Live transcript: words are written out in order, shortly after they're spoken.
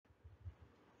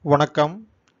Vanakkam,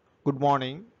 good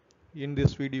morning. In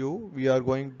this video, we are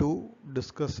going to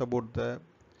discuss about the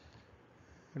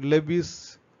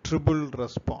Levy's triple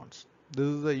response. This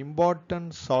is the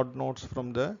important short notes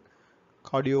from the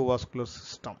cardiovascular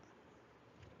system.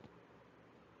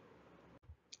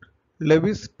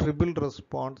 Levy's triple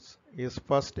response is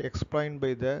first explained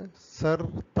by the Sir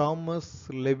Thomas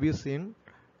Lewis in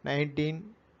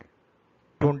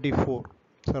 1924.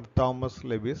 Sir Thomas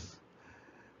Lewis,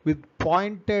 with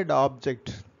pointed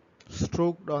object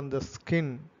stroked on the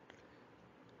skin,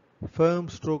 firm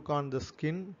stroke on the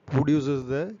skin produces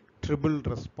the triple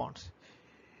response.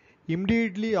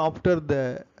 Immediately after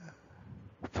the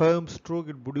firm stroke,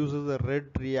 it produces the red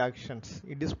reactions.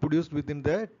 It is produced within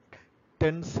the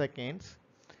 10 seconds.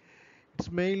 It's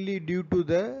mainly due to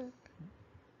the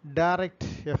direct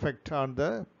effect on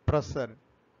the pressure,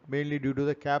 mainly due to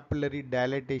the capillary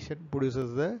dilatation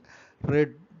produces the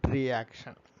red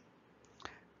reaction.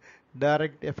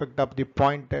 Direct effect of the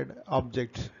pointed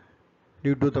object,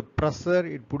 due to the pressure,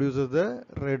 it produces the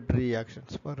red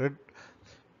reactions. For red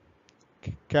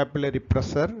capillary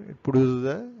pressure, it produces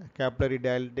the capillary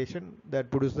dilatation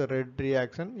that produces the red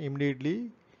reaction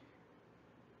immediately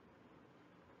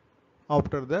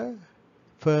after the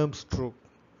firm stroke.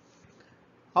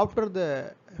 After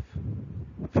the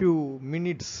few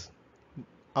minutes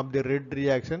of the red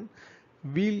reaction,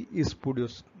 wheal is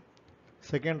produced.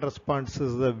 Second response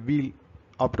is the wheal.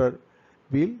 After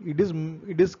wheal, it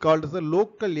is called as the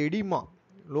local edema.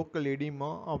 Local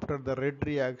edema after the red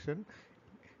reaction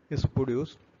is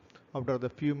produced. After the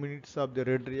few minutes of the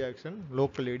red reaction,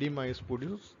 local edema is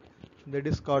produced. That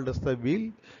is called as the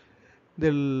wheal.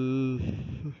 The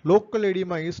local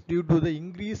edema is due to the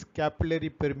increased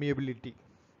capillary permeability.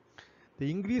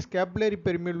 The increased capillary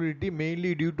permeability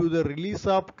mainly due to the release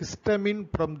of histamine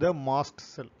from the mast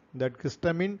cell. That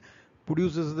histamine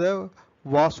produces the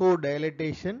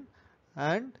vasodilatation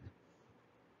and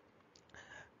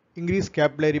increased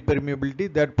capillary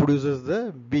permeability that produces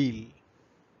the wheal.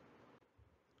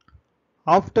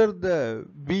 After the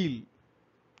wheal,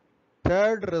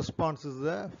 third response is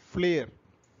the flare.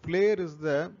 Flare is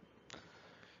the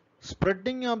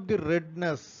spreading of the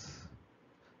redness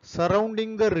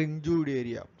surrounding the injured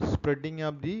area. Spreading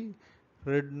of the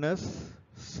redness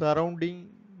surrounding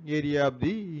area of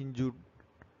the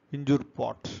injured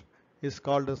part is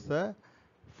called as the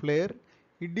flare.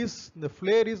 The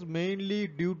flare is mainly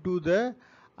due to the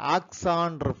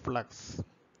axon reflex.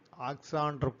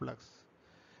 Axon reflex.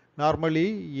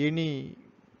 Normally, any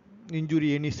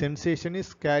injury, any sensation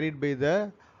is carried by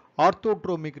the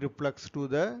orthotromic reflex to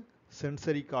the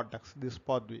sensory cortex, this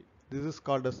pathway. This is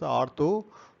called as the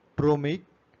orthotromic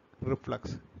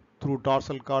reflex through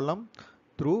dorsal column,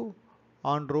 through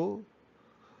dorsal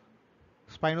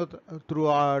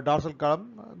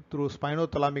column, through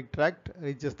spinothalamic tract,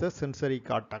 reaches the sensory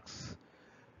cortex.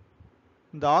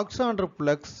 The axon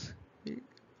reflex,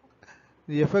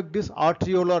 the effect is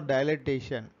arteriolar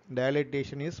dilatation.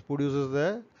 Dilatation produces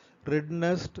the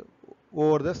redness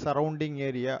over the surrounding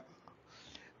area.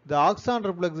 The axon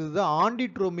reflex is the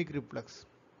endotromic reflex.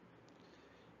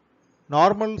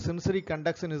 Normal sensory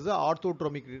conduction is the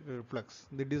orthotromic reflex.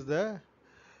 That is the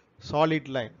solid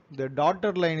line. The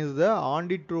dotted line is the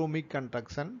endotromic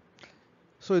conduction.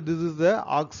 So this is the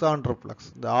axon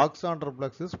reflex. The axon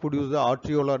reflex is produce the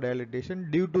arteriolar dilatation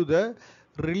due to the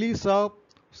release of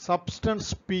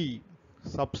substance P.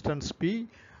 Substance P,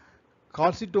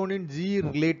 calcitonin G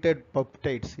related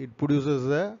peptides. It produces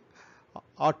the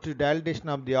dilatation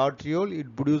of the arteriole.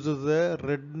 It produces the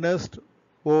redness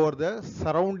over the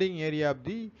surrounding area of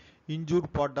the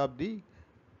injured part of the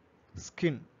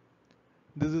skin.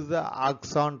 This is the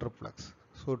axon reflex.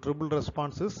 So triple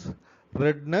response is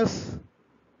redness,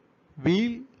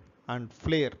 wheal and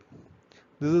flare.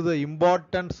 This is the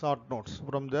important short notes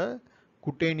from the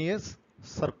cutaneous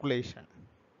circulation.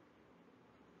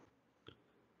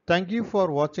 Thank you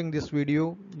for watching this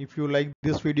video. If you like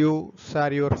this video,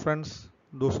 share your friends.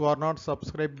 Those who are not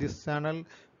subscribed this channel,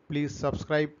 please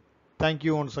subscribe. Thank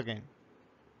you once again.